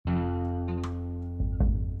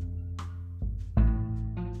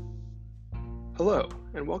Hello,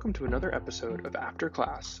 and welcome to another episode of After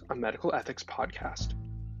Class, a medical ethics podcast.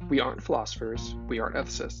 We aren't philosophers, we aren't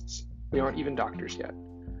ethicists, we aren't even doctors yet.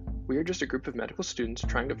 We are just a group of medical students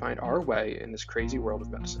trying to find our way in this crazy world of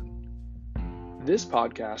medicine. This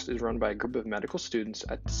podcast is run by a group of medical students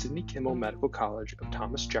at Sidney Kimmel Medical College of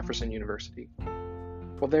Thomas Jefferson University.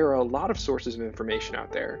 While there are a lot of sources of information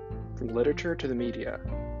out there, from literature to the media,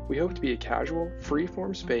 we hope to be a casual,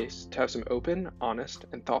 free-form space to have some open, honest,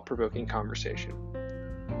 and thought-provoking conversation.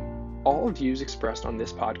 All views expressed on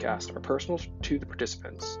this podcast are personal to the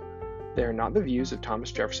participants. They are not the views of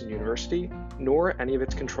Thomas Jefferson University, nor any of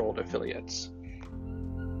its controlled affiliates.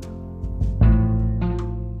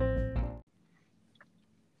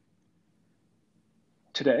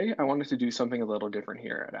 Today, I wanted to do something a little different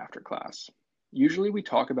here at After Class. Usually we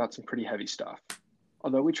talk about some pretty heavy stuff.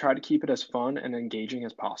 Although we try to keep it as fun and engaging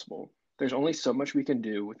as possible, there's only so much we can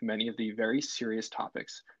do with many of the very serious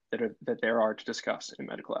topics that there are to discuss in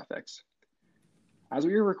medical ethics. As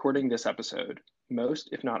we are recording this episode, most,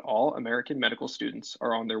 if not all, American medical students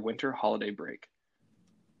are on their winter holiday break.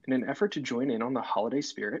 In an effort to join in on the holiday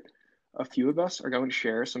spirit, a few of us are going to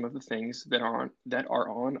share some of the things that are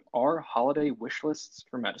on our holiday wish lists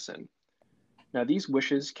for medicine. Now, these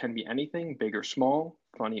wishes can be anything big or small,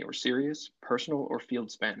 funny or serious, personal or field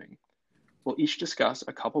spanning. We'll each discuss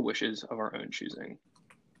a couple wishes of our own choosing.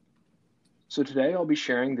 So today I'll be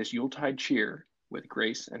sharing this Yuletide cheer with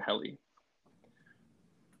Grace and Helly.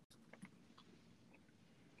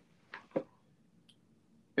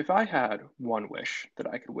 If I had one wish that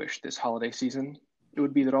I could wish this holiday season, it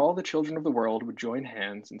would be that all the children of the world would join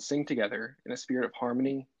hands and sing together in a spirit of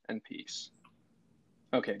harmony and peace.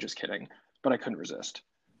 Okay, just kidding. But I couldn't resist.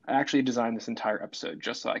 I actually designed this entire episode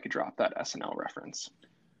just so I could drop that SNL reference.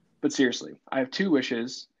 But seriously, I have three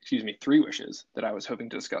wishes that I was hoping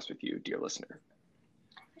to discuss with you, dear listener.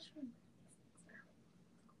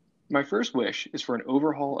 My first wish is for an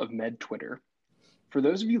overhaul of Med Twitter. For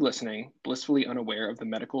those of you listening, blissfully unaware of the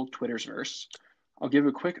medical Twittersverse, I'll give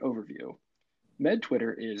a quick overview. Med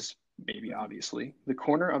Twitter is, maybe obviously, the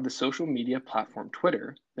corner of the social media platform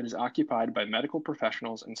Twitter that is occupied by medical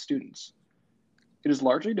professionals and students. It is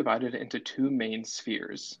largely divided into two main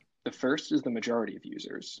spheres. The first is the majority of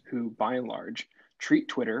users, who, by and large, treat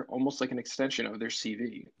Twitter almost like an extension of their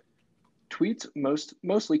CV. Tweets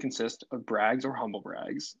mostly consist of brags or humble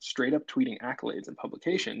brags, straight up tweeting accolades and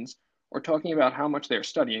publications, or talking about how much they are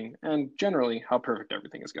studying, and generally how perfect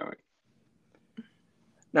everything is going.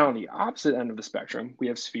 Now, on the opposite end of the spectrum, we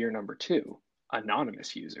have sphere number two,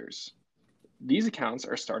 anonymous users. These accounts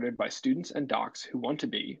are started by students and docs who want to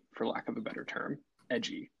be, for lack of a better term,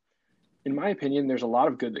 edgy. In my opinion, there's a lot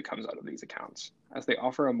of good that comes out of these accounts, as they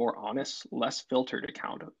offer a more honest, less filtered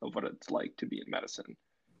account of what it's like to be in medicine.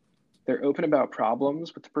 They're open about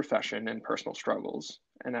problems with the profession and personal struggles,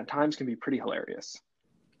 and at times can be pretty hilarious.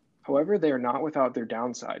 However, they are not without their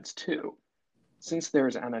downsides too. Since there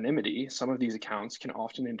is anonymity, some of these accounts can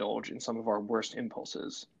often indulge in some of our worst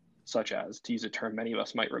impulses, such as, to use a term many of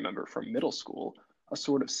us might remember from middle school, a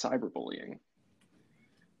sort of cyberbullying.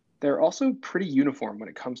 They're also pretty uniform when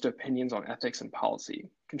it comes to opinions on ethics and policy,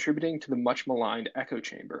 contributing to the much maligned echo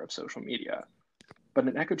chamber of social media. But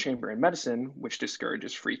an echo chamber in medicine, which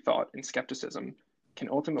discourages free thought and skepticism, can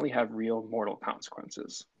ultimately have real mortal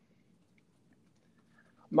consequences.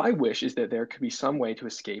 My wish is that there could be some way to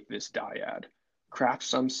escape this dyad, craft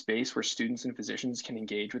some space where students and physicians can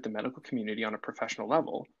engage with the medical community on a professional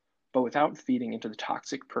level, but without feeding into the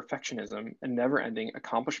toxic perfectionism and never-ending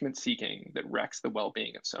accomplishment seeking that wrecks the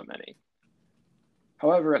well-being of so many.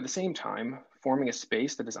 However, at the same time, forming a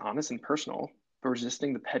space that is honest and personal, but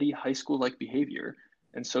resisting the petty high school-like behavior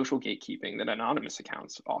and social gatekeeping that anonymous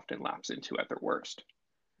accounts often lapse into at their worst.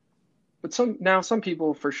 But some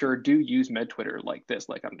people for sure do use Med Twitter like this,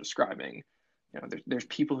 like I'm describing. There's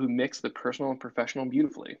people who mix the personal and professional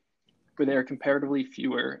beautifully, but they are comparatively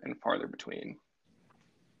fewer and farther between.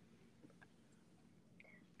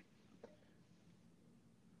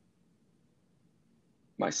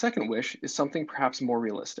 My second wish is something perhaps more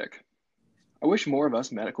realistic. I wish more of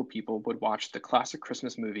us medical people would watch the classic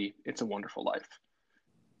Christmas movie, It's a Wonderful Life.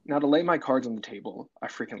 Now, to lay my cards on the table, I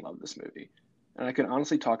freaking love this movie, and I could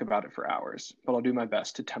honestly talk about it for hours, but I'll do my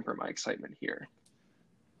best to temper my excitement here.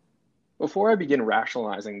 Before I begin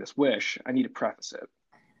rationalizing this wish, I need to preface it.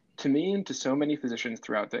 To me and to so many physicians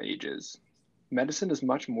throughout the ages, medicine is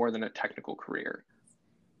much more than a technical career.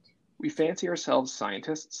 We fancy ourselves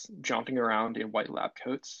scientists, jaunting around in white lab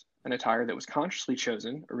coats, an attire that was consciously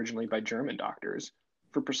chosen, originally by German doctors,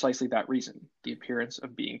 for precisely that reason, the appearance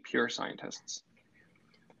of being pure scientists.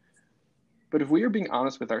 But if we are being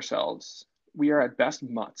honest with ourselves, we are at best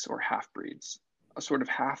mutts or half-breeds, a sort of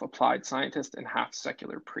half applied scientist and half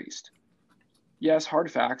secular priest. Yes,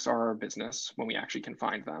 hard facts are our business when we actually can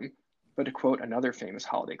find them, but to quote another famous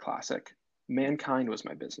holiday classic, mankind was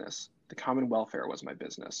my business, the common welfare was my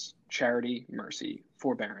business, charity, mercy,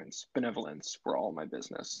 forbearance, benevolence were all my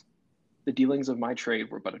business. The dealings of my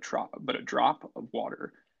trade were but a drop of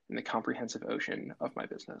water in the comprehensive ocean of my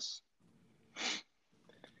business.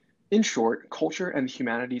 In short, culture and the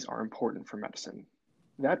humanities are important for medicine.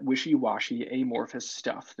 That wishy-washy, amorphous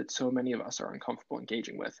stuff that so many of us are uncomfortable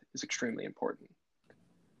engaging with is extremely important.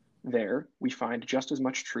 There, we find just as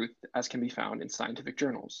much truth as can be found in scientific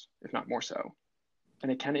journals, if not more so.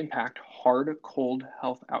 And it can impact hard, cold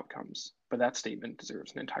health outcomes, but that statement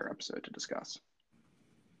deserves an entire episode to discuss.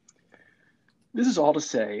 This is all to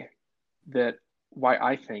say that why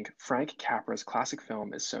I think Frank Capra's classic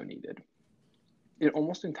film is so needed. It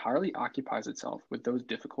almost entirely occupies itself with those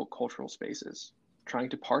difficult cultural spaces, trying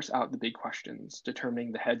to parse out the big questions,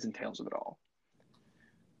 determining the heads and tails of it all.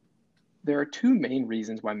 There are two main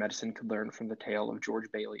reasons why medicine could learn from the tale of George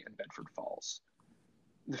Bailey and Bedford Falls.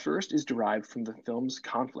 The first is derived from the film's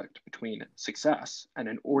conflict between success and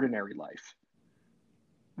an ordinary life.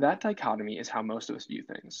 That dichotomy is how most of us view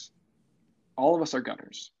things. All of us are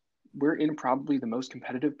gunners. We're in probably the most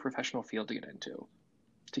competitive professional field to get into.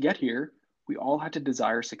 To get here, we all had to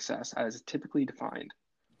desire success as typically defined: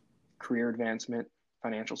 career advancement,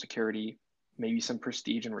 financial security, maybe some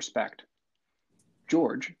prestige and respect.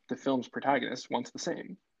 George, the film's protagonist, wants the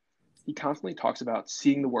same. He constantly talks about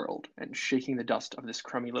seeing the world and shaking the dust of this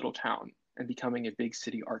crummy little town and becoming a big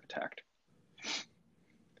city architect.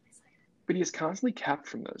 But he is constantly kept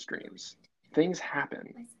from those dreams. Things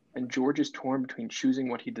happen, and George is torn between choosing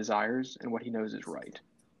what he desires and what he knows is right.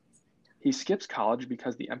 He skips college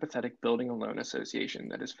because the empathetic Building a Loan Association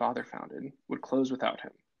that his father founded would close without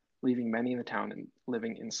him, leaving many in the town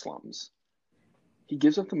living in slums. He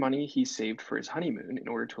gives up the money he saved for his honeymoon in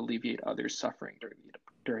order to alleviate others' suffering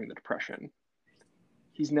during the Depression.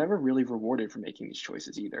 He's never really rewarded for making these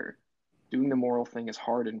choices either. Doing the moral thing is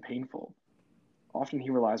hard and painful. Often he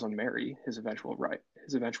relies on Mary, his eventual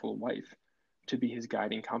wife, to be his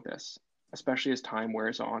guiding compass, especially as time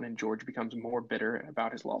wears on and George becomes more bitter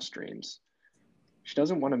about his lost dreams. She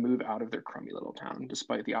doesn't want to move out of their crummy little town,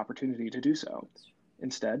 despite the opportunity to do so,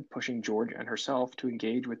 instead pushing George and herself to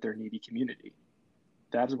engage with their needy community.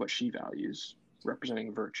 That is what she values,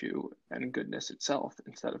 representing virtue and goodness itself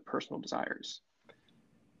instead of personal desires.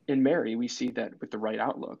 In Mary, we see that with the right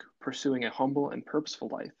outlook, pursuing a humble and purposeful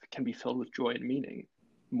life can be filled with joy and meaning,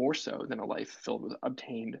 more so than a life filled with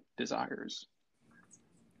obtained desires.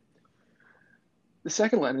 The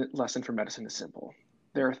second lesson for medicine is simple.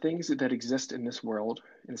 There are things that exist in this world,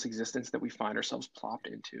 in this existence that we find ourselves plopped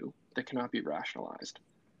into, that cannot be rationalized.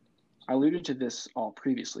 I alluded to this all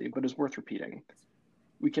previously, but is worth repeating.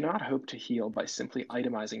 We cannot hope to heal by simply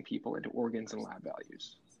itemizing people into organs and lab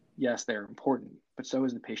values. Yes, they are important, but so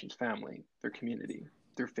is the patient's family, their community,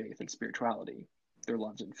 their faith and spirituality, their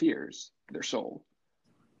loves and fears, their soul.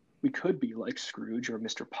 We could be like Scrooge or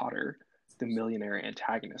Mr. Potter, the millionaire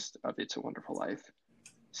antagonist of It's a Wonderful Life,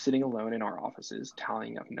 sitting alone in our offices,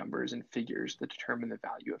 tallying up numbers and figures that determine the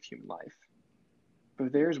value of human life. But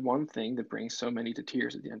if there's one thing that brings so many to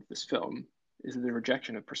tears at the end of this film, is the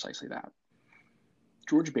rejection of precisely that.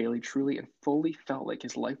 George Bailey truly and fully felt like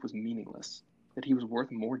his life was meaningless, that he was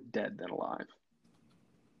worth more dead than alive.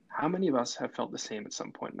 How many of us have felt the same at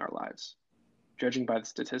some point in our lives? Judging by the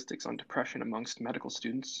statistics on depression amongst medical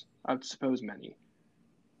students, I would suppose many.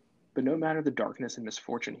 But no matter the darkness and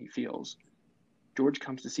misfortune he feels, George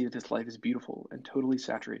comes to see that his life is beautiful and totally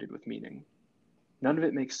saturated with meaning. None of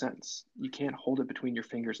it makes sense. You can't hold it between your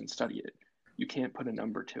fingers and study it. You can't put a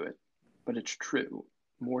number to it. But it's true,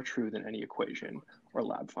 more true than any equation or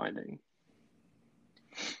lab finding.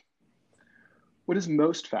 What is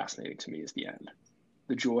most fascinating to me is the end.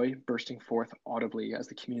 The joy bursting forth audibly as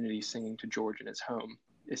the community is singing to George in his home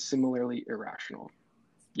is similarly irrational.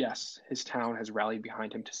 Yes, his town has rallied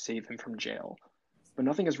behind him to save him from jail, but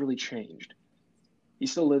nothing has really changed. He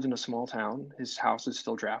still lives in a small town, his house is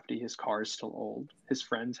still drafty, his car is still old, his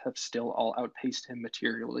friends have still all outpaced him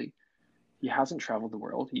materially. He hasn't traveled the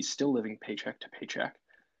world, he's still living paycheck to paycheck.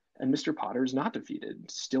 And Mr. Potter is not defeated,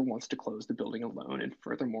 still wants to close the building alone, and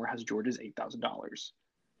furthermore has George's $8,000.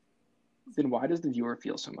 Then why does the viewer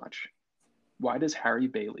feel so much? Why does Harry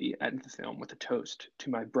Bailey end the film with a toast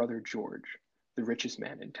to my brother George, the richest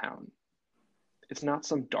man in town? It's not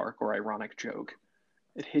some dark or ironic joke.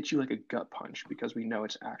 It hits you like a gut punch because we know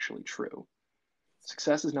it's actually true.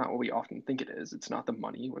 Success is not what we often think it is. It's not the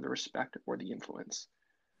money or the respect or the influence.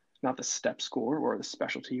 Not the step score or the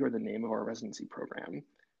specialty or the name of our residency program.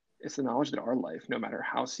 It's the knowledge that our life, no matter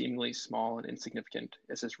how seemingly small and insignificant,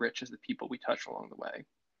 is as rich as the people we touch along the way.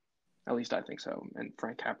 At least I think so, and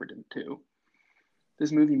Frank Capra did too.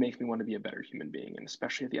 This movie makes me want to be a better human being, and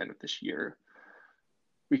especially at the end of this year,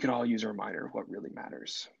 we could all use a reminder of what really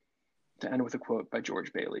matters. To end with a quote by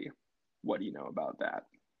George Bailey, what do you know about that?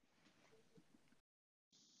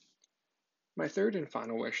 My third and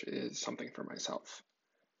final wish is something for myself,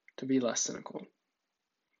 to be less cynical.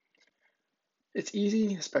 It's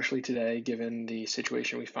easy, especially today, given the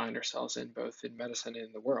situation we find ourselves in, both in medicine and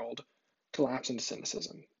in the world, to lapse into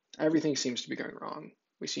cynicism. Everything seems to be going wrong.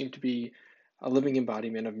 We seem to be a living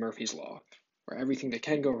embodiment of Murphy's Law, where everything that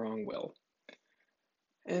can go wrong will.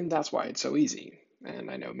 And that's why it's so easy. And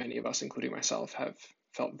I know many of us, including myself, have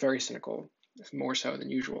felt very cynical, more so than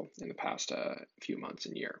usual, in the past few months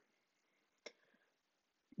and year.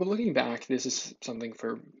 But looking back, this is something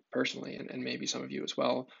for personally, and maybe some of you as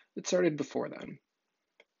well, that started before then.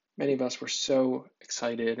 Many of us were so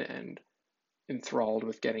excited and enthralled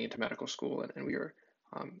with getting into medical school, and we were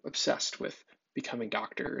obsessed with becoming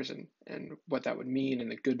doctors and what that would mean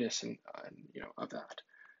and the goodness of that.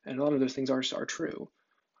 And a lot of those things are true.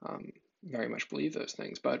 Very much believe those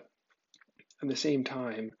things, but at the same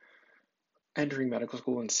time, entering medical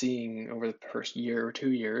school and seeing over the first year or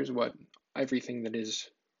 2 years what everything that is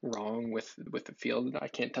wrong with the field. I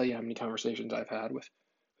can't tell you how many conversations I've had with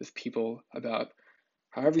people about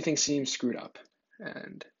how everything seems screwed up,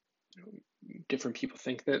 and different people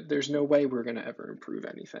think that there's no way we're going to ever improve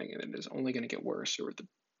anything, and it is only going to get worse, or the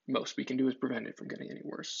most we can do is prevent it from getting any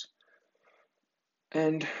worse.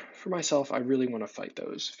 And for myself, I really want to fight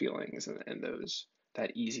those feelings and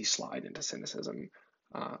that easy slide into cynicism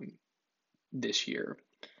this year.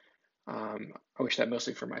 I wish that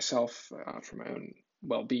mostly for myself, for my own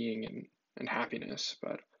well-being and happiness,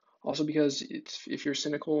 but also because if you're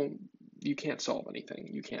cynical, you can't solve anything.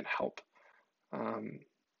 You can't help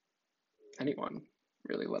anyone,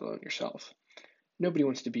 really, let alone yourself. Nobody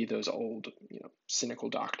wants to be those old, cynical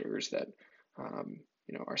doctors that,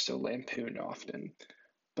 are so lampooned often.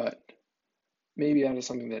 But maybe that is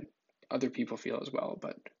something that other people feel as well.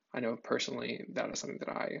 But I know personally that is something that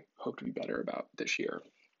I hope to be better about this year.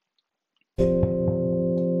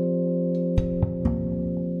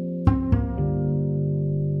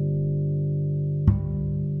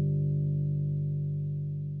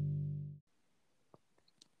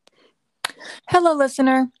 Hello,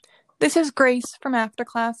 listener. This is Grace from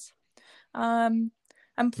Afterclass.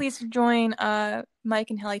 I'm pleased to join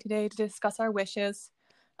Mike and Helly today to discuss our wishes.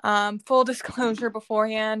 Full disclosure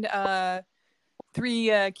beforehand,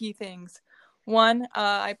 3 key things. One,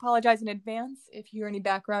 I apologize in advance if you hear any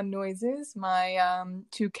background noises. My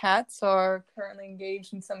 2 cats are currently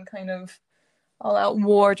engaged in some kind of all-out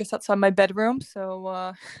war just outside my bedroom,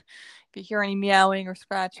 so if you hear any meowing or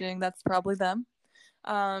scratching, that's probably them.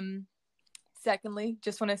 Secondly,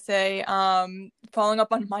 just want to say, following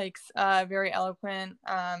up on Mike's very eloquent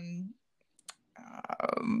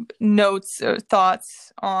notes or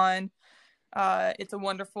thoughts on It's a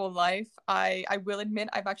Wonderful Life, I will admit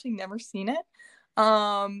I've actually never seen it.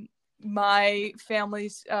 My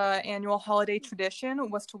family's annual holiday tradition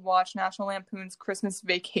was to watch National Lampoon's Christmas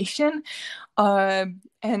Vacation.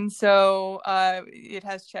 And so it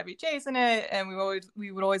has Chevy Chase in it, and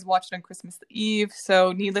we would always watch it on Christmas Eve.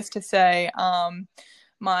 So needless to say,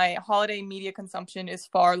 my holiday media consumption is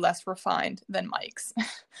far less refined than Mike's.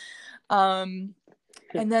 And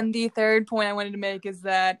then the third point I wanted to make is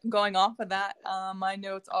that going off of that, my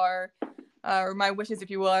notes are, or my wishes, if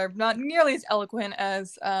you will, are not nearly as eloquent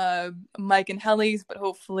as Mike and Helly's, but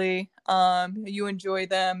hopefully you enjoy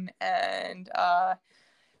them, and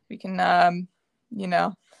we can,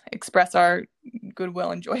 express our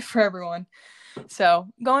goodwill and joy for everyone. So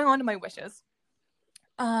going on to my wishes.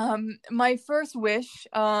 My first wish,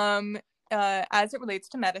 as it relates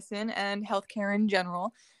to medicine and healthcare in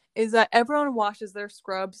general, is that everyone washes their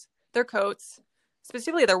scrubs, their coats,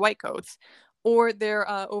 specifically their white coats, or their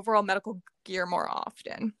overall medical gear more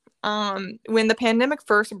often. When the pandemic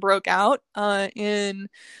first broke out in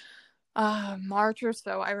March or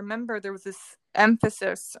so, I remember there was this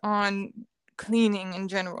emphasis on cleaning in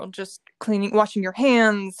general, just cleaning, washing your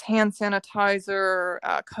hands, hand sanitizer,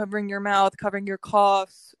 covering your mouth, covering your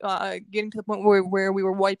coughs, getting to the point where we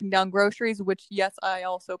were wiping down groceries, which, yes, I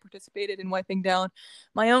also participated in wiping down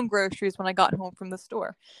my own groceries when I got home from the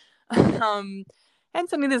store. And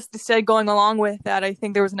something that's said going along with that, I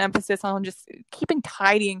think there was an emphasis on just keeping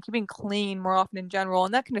tidy and keeping clean more often in general,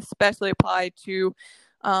 and that can especially apply to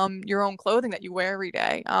your own clothing that you wear every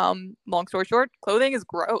day. Long story short, clothing is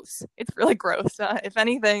gross. It's really gross. If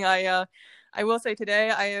anything, I will say today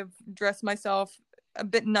I have dressed myself a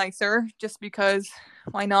bit nicer, just because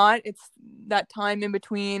why not? It's that time in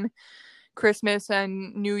between Christmas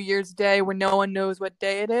and New Year's Day where no one knows what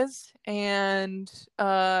day it is, and we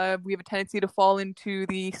have a tendency to fall into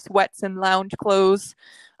the sweats and lounge clothes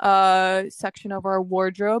section of our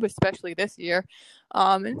wardrobe, especially this year.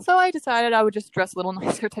 And so I decided I would just dress a little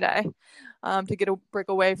nicer today to get a break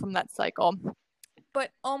away from that cycle.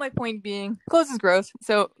 But all my point being, clothes are gross.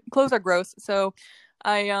 So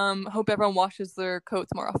I hope everyone washes their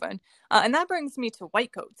coats more often. And that brings me to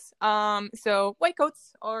white coats. So white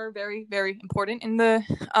coats are very, very important in the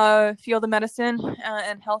field of medicine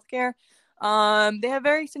and healthcare. They have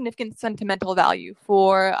very significant sentimental value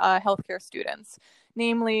for healthcare students.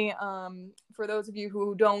 Namely, for those of you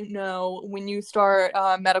who don't know, when you start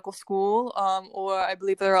medical school, or I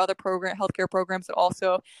believe there are other healthcare programs that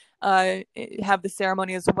also have the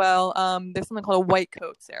ceremony as well, there's something called a white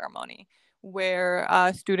coat ceremony, where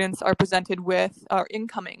students are presented with, or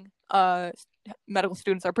incoming medical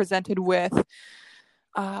students are presented with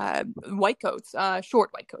white coats, short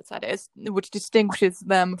white coats, that is, which distinguishes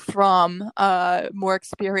them from more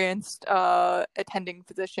experienced attending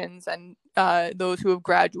physicians and those who have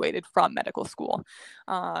graduated from medical school.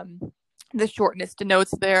 The shortness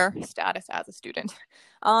denotes their status as a student.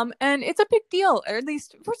 And it's a big deal, or at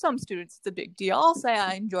least for some students, it's a big deal. I'll say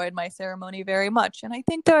I enjoyed my ceremony very much, and I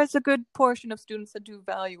think there's a good portion of students that do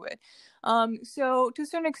value it. So to a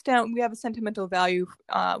certain extent, we have a sentimental value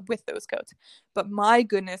with those coats. But my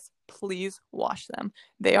goodness, please wash them.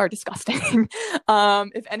 They are disgusting.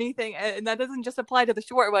 If anything, and that doesn't just apply to the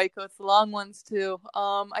short white coats, the long ones too.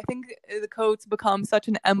 I think the coats become such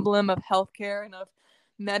an emblem of healthcare and of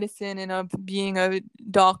medicine and of being a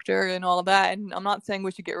doctor and all of that. And I'm not saying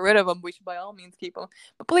we should get rid of them. We should by all means keep them.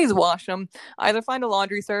 But please wash them. Either find a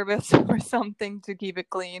laundry service or something to keep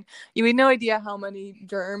it clean. You have no idea how many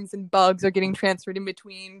germs and bugs are getting transferred in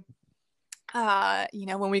between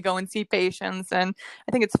when we go and see patients. And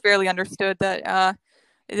I think it's fairly understood that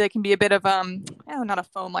they can be a bit of not a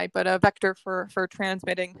fomite, but a vector for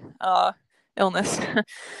transmitting illness.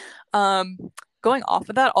 Going off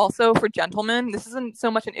of that, also for gentlemen, this isn't so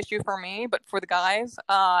much an issue for me, but for the guys,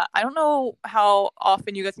 I don't know how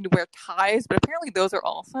often you guys need to wear ties, but apparently those are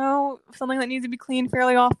also something that needs to be cleaned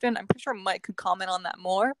fairly often. I'm pretty sure Mike could comment on that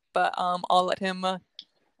more, but I'll let him.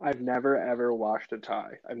 I've never ever washed a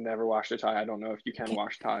tie. I've never washed a tie. I don't know if you can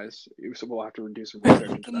wash ties, so we'll have to do some research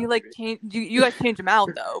into Can that. you like change? You guys change them out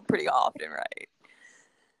though pretty often, right?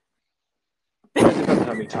 It depends on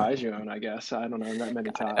how many ties you own, I guess. I don't know that many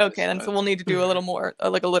ties. Okay, then so we'll need to do a little more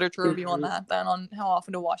like a literature review on that then, on how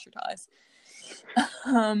often to wash your ties.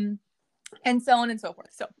 And so on and so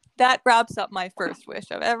forth. So that wraps up my first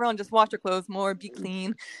wish of everyone just wash your clothes more, be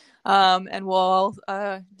clean, and we'll all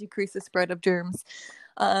decrease the spread of germs.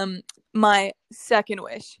 My second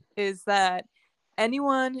wish is that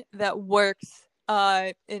anyone that works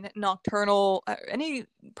in nocturnal, any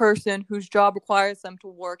person whose job requires them to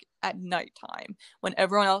work at nighttime when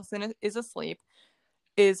everyone else is asleep,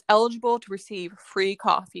 is eligible to receive free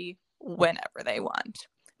coffee whenever they want.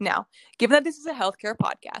 Now, given that this is a healthcare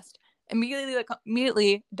podcast,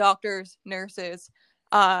 immediately doctors, nurses,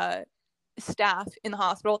 staff in the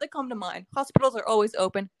hospital, they come to mind. Hospitals are always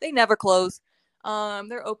open. They never close.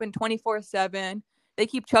 They're open 24/7. They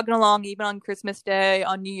keep chugging along even on Christmas Day,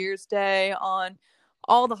 on New Year's Day, on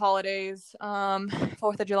all the holidays,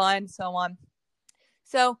 4th of July, and so on.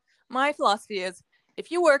 So my philosophy is, if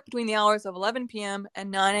you work between the hours of 11 p.m. and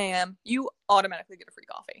 9 a.m., you automatically get a free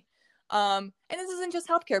coffee. And this isn't just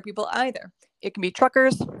healthcare people either. It can be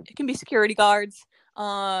truckers. It can be security guards.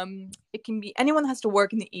 It can be anyone that has to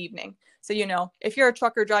work in the evening. So, if you're a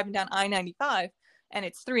trucker driving down I-95 and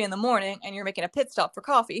it's 3 a.m. and you're making a pit stop for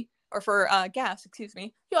coffee, or for gas,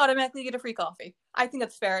 you automatically get a free coffee. I think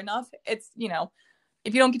that's fair enough. It's,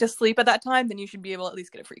 if you don't get to sleep at that time, then you should be able to at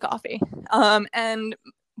least get a free coffee. And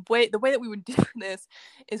the way that we would do this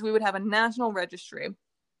is we would have a national registry.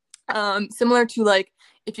 Similar to like,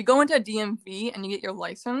 if you go into a DMV and you get your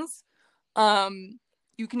license,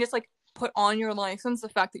 you can just like put on your license the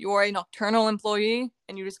fact that you are a nocturnal employee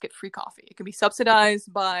and you just get free coffee. It can be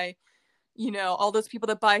subsidized by all those people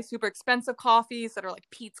that buy super expensive coffees that are like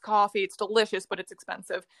Peet's coffee. It's delicious, but it's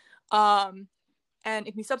expensive. And it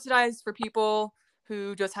can be subsidized for people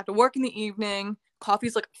who just have to work in the evening.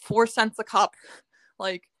 Coffee's like 4 cents a cup.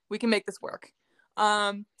 Like, we can make this work.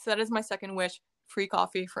 So that is my second wish. Free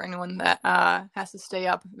coffee for anyone that has to stay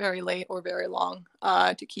up very late or very long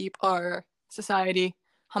to keep our society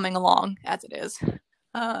humming along as it is.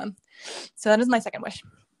 So that is my second wish.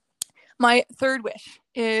 My third wish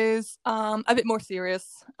is a bit more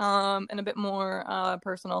serious and a bit more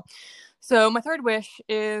personal. So my third wish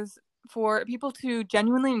is for people to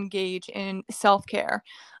genuinely engage in self-care,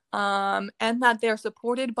 and that they're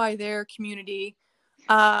supported by their community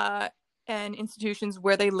and institutions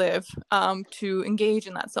where they live to engage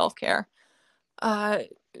in that self-care. Uh,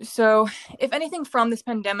 so, if anything from this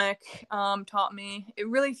pandemic taught me, it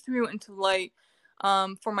really threw into light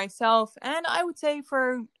for myself, and I would say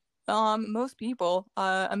for most people,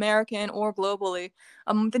 American or globally,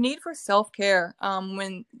 the need for self-care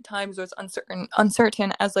when times are as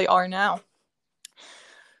uncertain as they are now.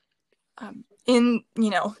 In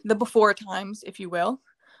the before times, if you will,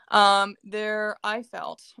 there I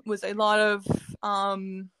felt was a lot of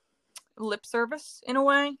lip service in a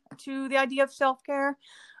way to the idea of self-care,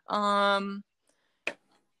 um,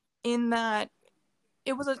 in that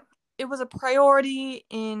it was a priority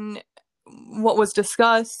in what was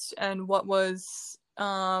discussed and what was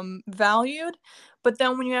valued. But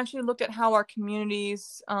then when you actually looked at how our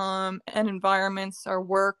communities and environments, our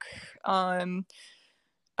work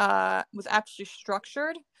was actually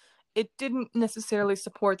structured, it didn't necessarily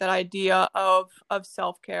support that idea of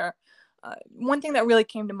self-care. One thing that really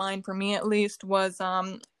came to mind for me, at least, was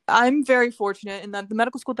I'm very fortunate in that the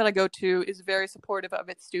medical school that I go to is very supportive of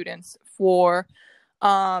its students for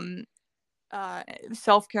um,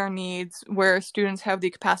 self-care needs, where students have the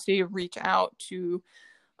capacity to reach out to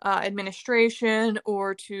administration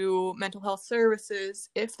or to mental health services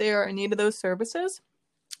if they are in need of those services.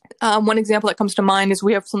 One example that comes to mind is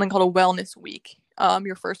we have something called a wellness week,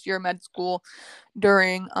 your first year of med school,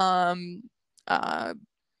 during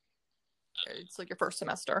it's like your first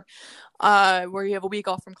semester, where you have a week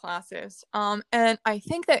off from classes. And I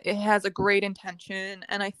think that it has a great intention,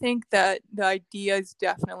 and I think that the idea is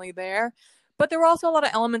definitely there. But there were also a lot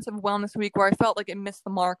of elements of Wellness Week where I felt like it missed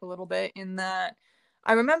the mark a little bit, in that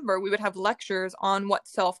I remember we would have lectures on what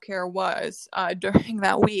self-care was during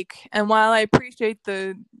that week. And while I appreciate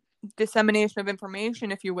the dissemination of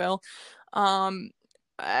information, if you will,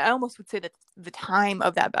 I almost would say that the time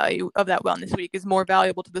of that value of that wellness week is more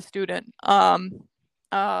valuable to the student,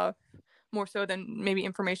 more so than maybe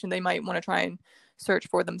information they might want to try and search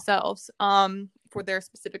for themselves for their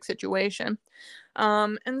specific situation.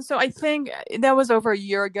 And so I think that was over a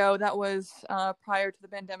year ago. That was prior to the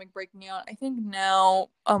pandemic breaking out. I think now,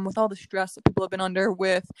 with all the stress that people have been under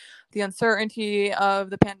with the uncertainty of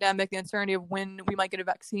the pandemic, the uncertainty of when we might get a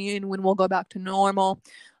vaccine, when we'll go back to normal,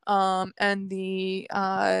 and the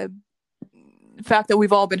fact that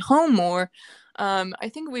we've all been home more,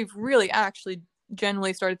 I think we've really actually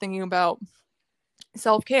generally started thinking about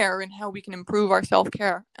self-care and how we can improve our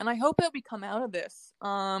self-care. And I hope that we come out of this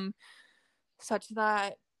such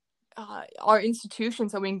that our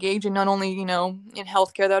institutions that we engage in, not only, in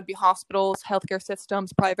healthcare, that would be hospitals, healthcare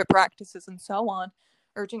systems, private practices, and so on,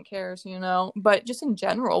 urgent cares, but just in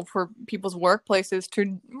general for people's workplaces,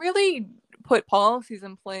 to really put policies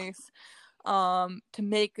in place to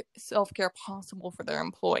make self-care possible for their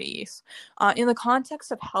employees. In the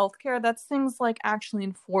context of healthcare, that's things like actually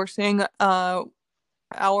enforcing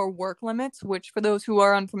our work limits, which, for those who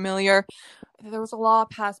are unfamiliar, there was a law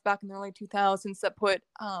passed back in the early 2000s that put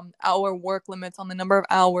our work limits on the number of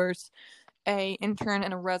hours a intern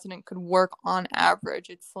and a resident could work on average.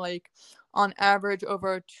 It's like, on average,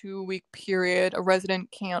 over a 2-week period, a resident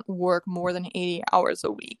can't work more than 80 hours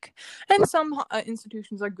a week. And some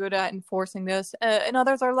institutions are good at enforcing this, and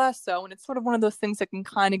others are less so. And it's sort of one of those things that can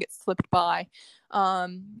kind of get slipped by,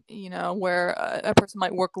 where a person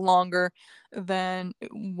might work longer than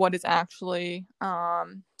what is actually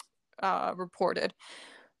reported.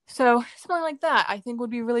 So something like that, I think, would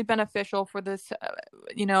be really beneficial for this,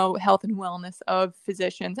 health and wellness of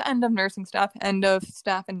physicians and of nursing staff and of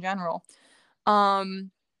staff in general.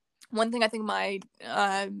 One thing I think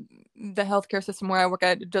the healthcare system where I work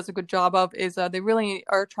at does a good job of is they really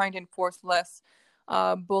are trying to enforce less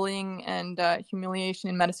bullying and humiliation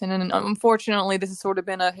in medicine. And unfortunately, this has sort of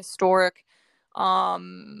been a historic,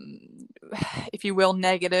 if you will,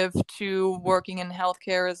 negative to working in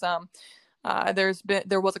healthcare. Is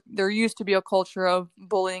there used to be a culture of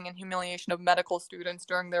bullying and humiliation of medical students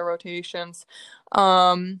during their rotations,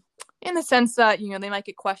 in the sense that they might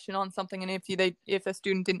get questioned on something, and if a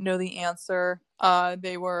student didn't know the answer,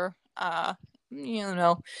 they were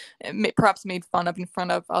perhaps made fun of in front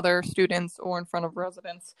of other students or in front of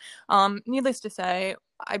residents. Needless to say,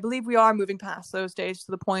 I believe we are moving past those days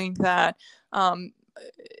to the point that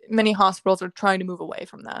many hospitals are trying to move away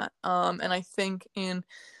from that, and I think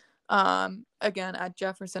again, at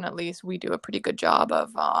Jefferson, at least, we do a pretty good job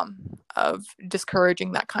of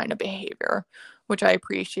discouraging that kind of behavior, which I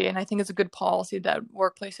appreciate. And I think it's a good policy that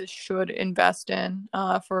workplaces should invest in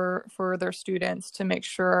for their students to make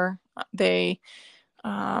sure they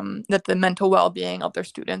that the mental well-being of their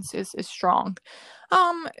students is strong.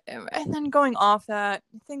 And then going off that,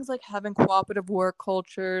 things like having cooperative work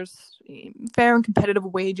cultures, fair and competitive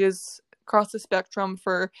wages across the spectrum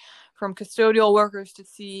from custodial workers to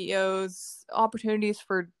CEOs, opportunities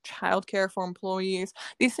for childcare for employees.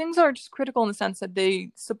 These things are just critical in the sense that they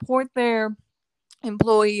support their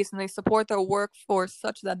employees and they support their workforce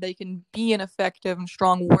such that they can be an effective and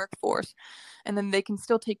strong workforce, and then they can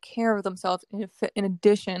still take care of themselves in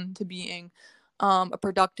addition to being a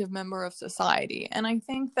productive member of society. And I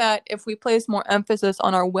think that if we place more emphasis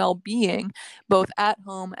on our well-being, both at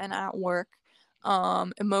home and at work,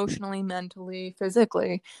 emotionally, mentally,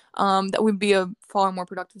 physically, that we'd be a far more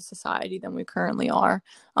productive society than we currently are.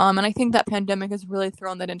 And I think that pandemic has really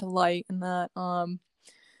thrown that into light, and that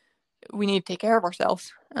we need to take care of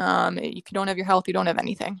ourselves. If you don't have your health, you don't have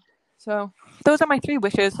anything. So those are my 3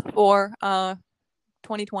 wishes for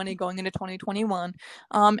 2020 going into 2021.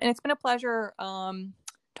 And it's been a pleasure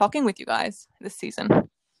talking with you guys this season.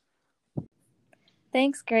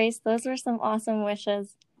 Thanks, Grace. Those were some awesome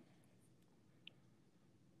wishes.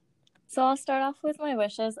 So I'll start off with my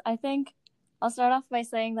wishes. I think I'll start off by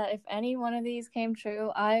saying that if any one of these came true,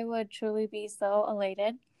 I would truly be so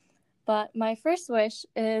elated. But my first wish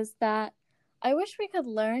is that I wish we could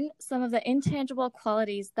learn some of the intangible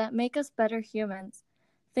qualities that make us better humans.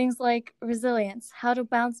 Things like resilience, how to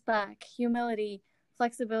bounce back, humility,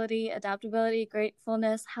 flexibility, adaptability,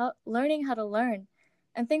 gratefulness, learning how to learn,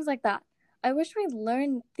 and things like that. I wish we'd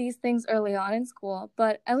learned these things early on in school,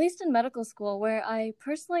 but at least in medical school, where I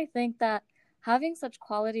personally think that having such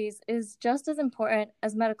qualities is just as important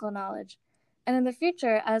as medical knowledge. And in the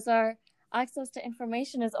future, as our access to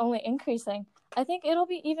information is only increasing, I think it'll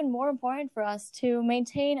be even more important for us to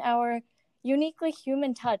maintain our uniquely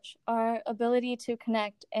human touch, our ability to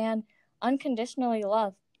connect and unconditionally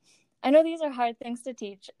love. I know these are hard things to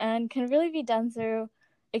teach and can really be done through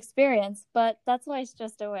experience, but that's why it's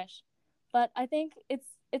just a wish. But I think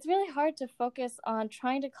it's really hard to focus on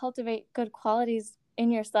trying to cultivate good qualities in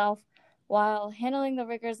yourself while handling the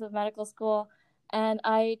rigors of medical school. And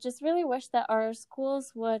I just really wish that our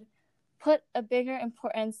schools would put a bigger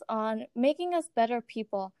importance on making us better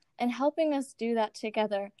people and helping us do that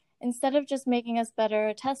together, instead of just making us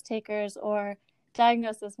better test takers or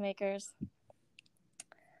diagnosis makers.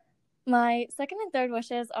 My second and third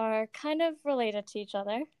wishes are kind of related to each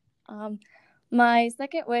other. My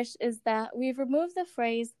second wish is that we've removed the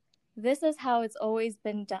phrase, "This is how it's always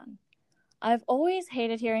been done." I've always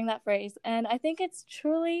hated hearing that phrase, and I think it's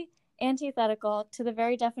truly antithetical to the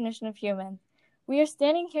very definition of human. We are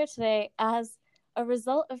standing here today as a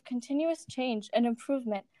result of continuous change and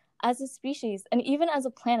improvement as a species and even as a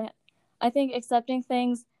planet. I think accepting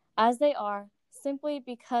things as they are simply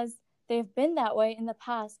because they've been that way in the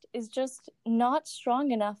past is just not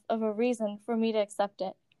strong enough of a reason for me to accept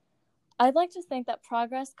it. I'd like to think that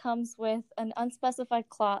progress comes with an unspecified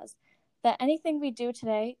clause, that anything we do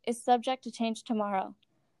today is subject to change tomorrow.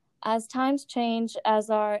 As times change,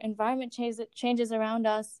 as our environment changes around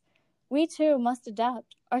us, we too must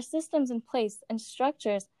adapt. Our systems in place and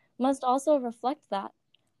structures must also reflect that.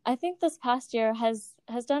 I think this past year has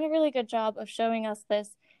done a really good job of showing us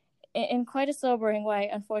this in quite a sobering way,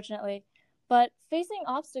 unfortunately. But facing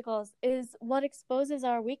obstacles is what exposes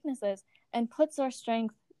our weaknesses and puts our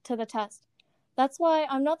strength to the test. That's why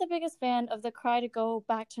I'm not the biggest fan of the cry to go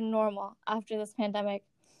back to normal after this pandemic.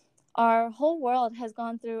 Our whole world has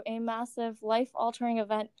gone through a massive life-altering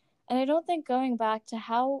event, and I don't think going back to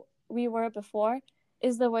how we were before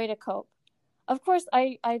is the way to cope. Of course,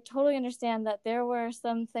 I totally understand that there were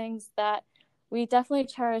some things that we definitely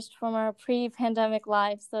cherished from our pre-pandemic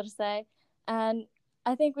lives, so to say, and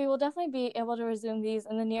I think we will definitely be able to resume these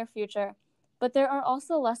in the near future. But there are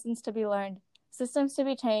also lessons to be learned, systems to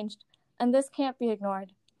be changed, and this can't be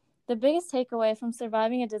ignored. The biggest takeaway from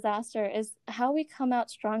surviving a disaster is how we come out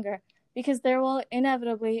stronger, because there will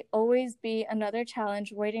inevitably always be another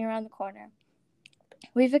challenge waiting around the corner.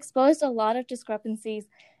 We've exposed a lot of discrepancies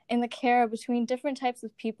in the care between different types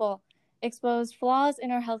of people, exposed flaws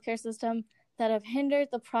in our healthcare system that have hindered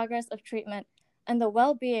the progress of treatment and the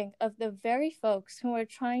well-being of the very folks who are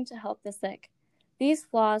trying to help the sick. These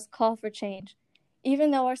flaws call for change.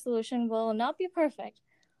 Even though our solution will not be perfect,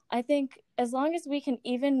 I think as long as we can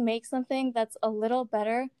even make something that's a little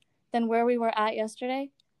better than where we were at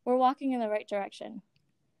yesterday, we're walking in the right direction.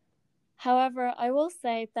 However, I will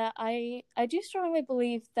say that I do strongly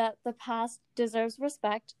believe that the past deserves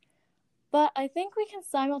respect, but I think we can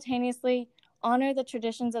simultaneously honor the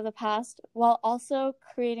traditions of the past while also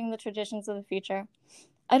creating the traditions of the future.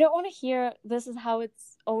 I don't want to hear this is how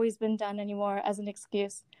it's always been done anymore as an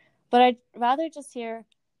excuse, but I'd rather just hear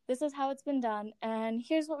this is how it's been done and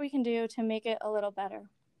here's what we can do to make it a little better.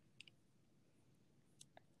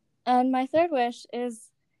 And my third wish is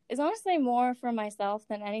honestly more for myself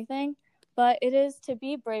than anything, but it is to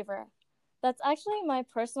be braver. That's actually my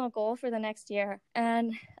personal goal for the next year.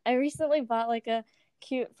 And I recently bought like a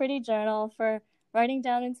cute, pretty journal for writing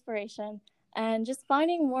down inspiration and just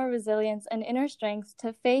finding more resilience and inner strength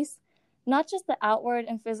to face not just the outward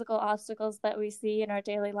and physical obstacles that we see in our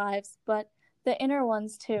daily lives, but the inner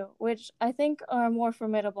ones too, which I think are more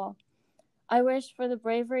formidable. I wish for the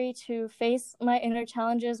bravery to face my inner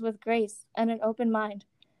challenges with grace and an open mind.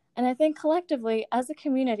 And I think collectively, as a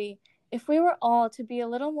community, if we were all to be a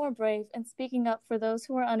little more brave and speaking up for those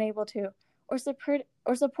who are unable to, or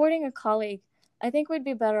supporting a colleague, I think we'd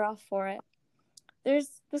be better off for it.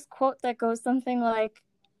 There's this quote that goes something like,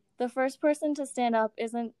 the first person to stand up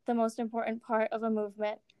isn't the most important part of a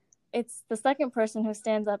movement. It's the second person who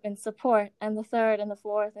stands up in support, and the third and the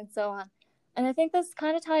fourth, and so on. And I think this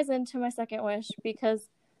kind of ties into my second wish, because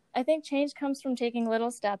I think change comes from taking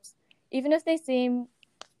little steps. Even if they seem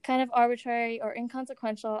kind of arbitrary or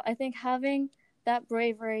inconsequential, I think having that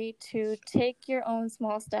bravery to take your own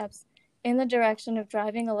small steps in the direction of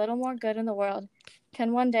driving a little more good in the world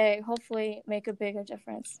can one day hopefully make a bigger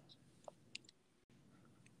difference.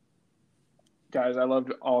 Guys, I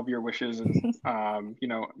loved all of your wishes, and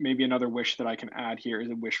maybe another wish that I can add here is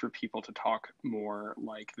a wish for people to talk more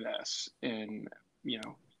like this in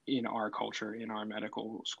our culture, in our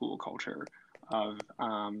medical school culture, of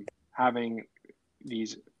having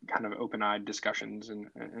these kind of open-eyed discussions and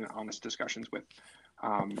honest discussions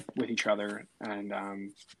with each other, and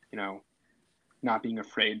not being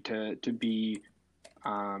afraid to be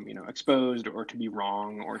exposed, or to be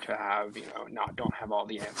wrong, or to have don't have all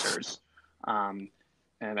the answers.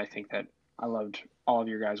 And I think that I loved all of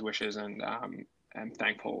your guys' wishes, and I'm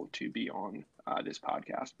thankful to be on this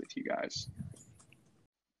podcast with you guys.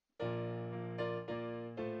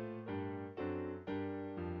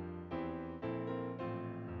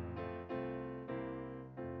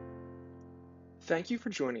 Thank you for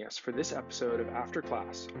joining us for this episode of After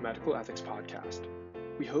Class, a medical ethics podcast.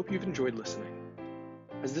 We hope you've enjoyed listening.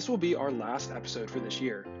 As this will be our last episode for this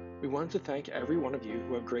year, we wanted to thank every one of you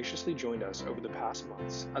who have graciously joined us over the past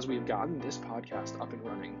months as we have gotten this podcast up and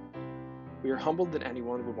running. We are humbled that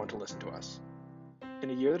anyone would want to listen to us.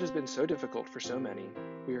 In a year that has been so difficult for so many,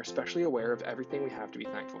 we are especially aware of everything we have to be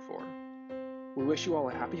thankful for. We wish you all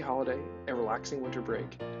a happy holiday, a relaxing winter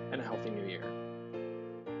break, and a healthy new year.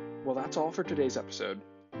 Well, that's all for today's episode.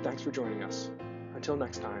 Thanks for joining us. Until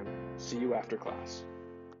next time, see you after class.